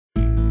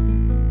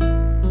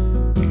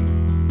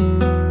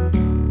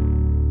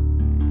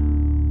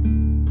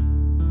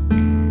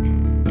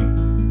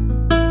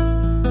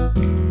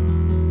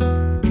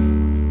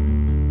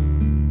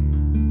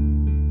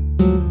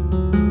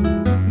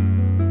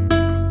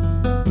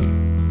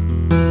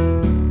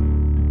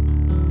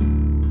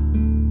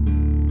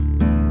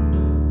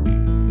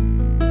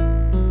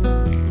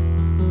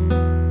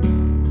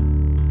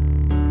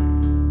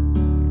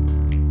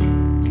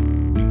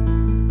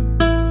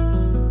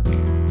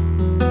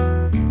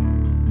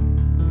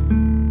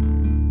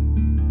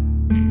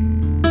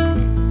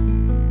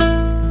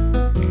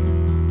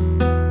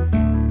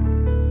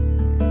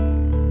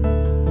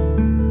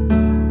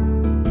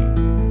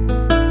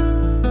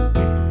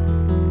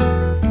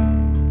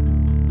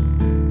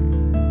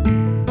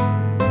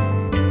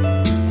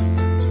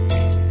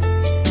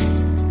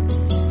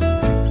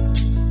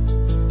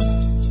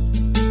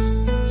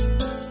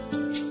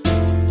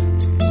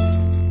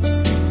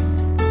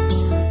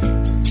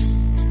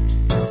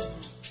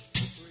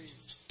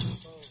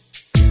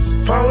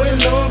Always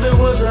know there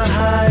was a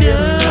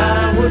higher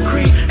power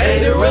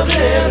creator of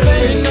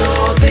heaven and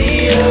all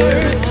the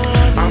earth.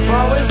 I've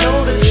always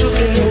known that you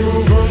can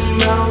move a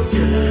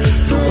mountain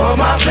through all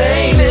my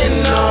pain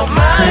and all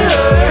my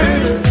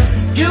hurt.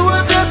 You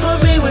were there for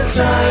me when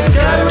times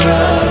got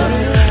rough.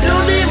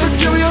 Don't need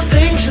material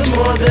things, you're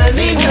more than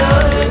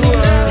enough.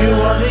 You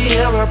are the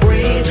air I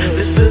breathe,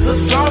 this is the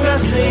song I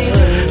sing.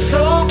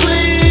 So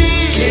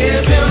please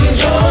give him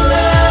your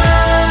life.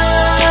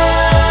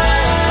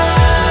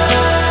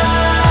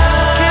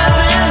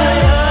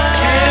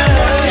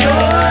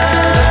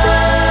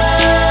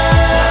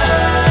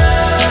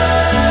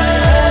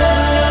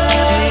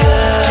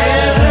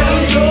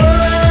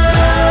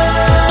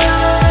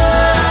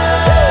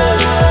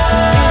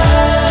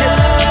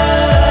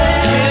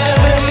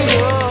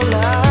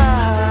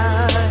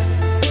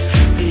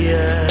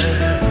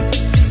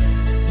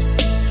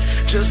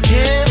 Just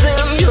give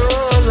him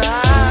your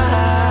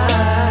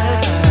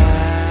life.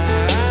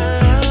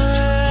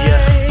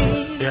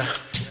 Yeah,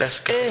 that's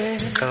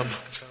good. Come.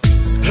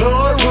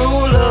 Lord,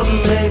 ruler,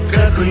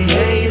 maker,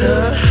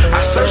 creator.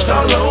 I searched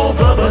all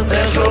over, but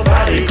there's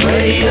nobody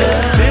greater.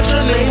 Lift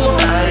your name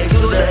right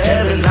to the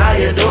heavens, I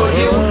adore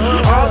you.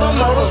 All the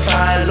most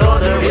high,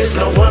 Lord, there is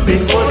no one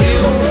before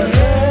you.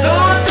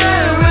 Lord,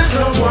 there is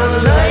no one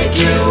like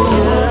you.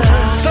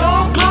 So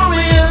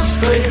glorious,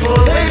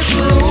 faithful and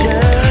true.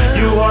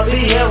 You are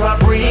the air I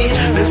breathe,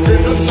 this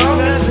is the song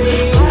I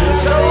sing.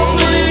 So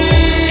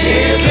please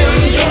give him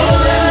your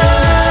life.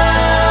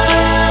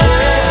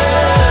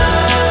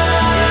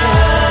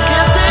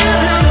 Give him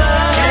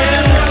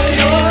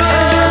your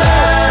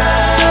life.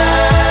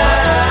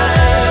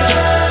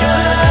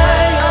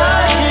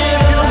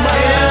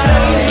 Give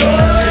him your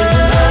life.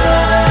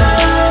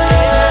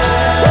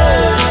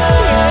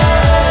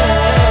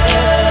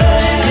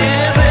 Just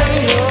give him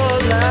your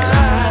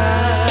life.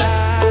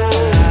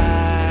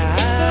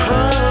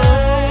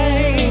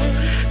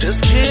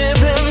 Just give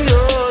him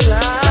your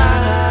life.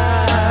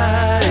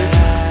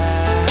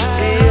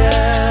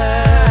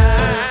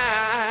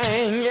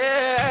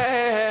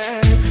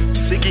 Yeah.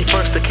 Seek ye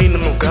first the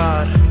kingdom of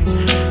God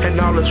and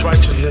all its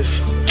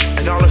righteousness,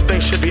 and all its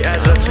things should be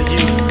added unto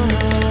you.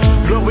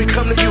 Lord, we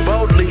come to you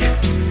boldly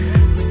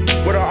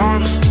with our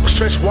arms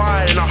stretched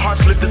wide and our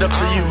hearts lifted up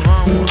to you.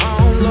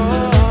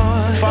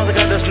 Father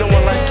God, there's no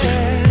one like you.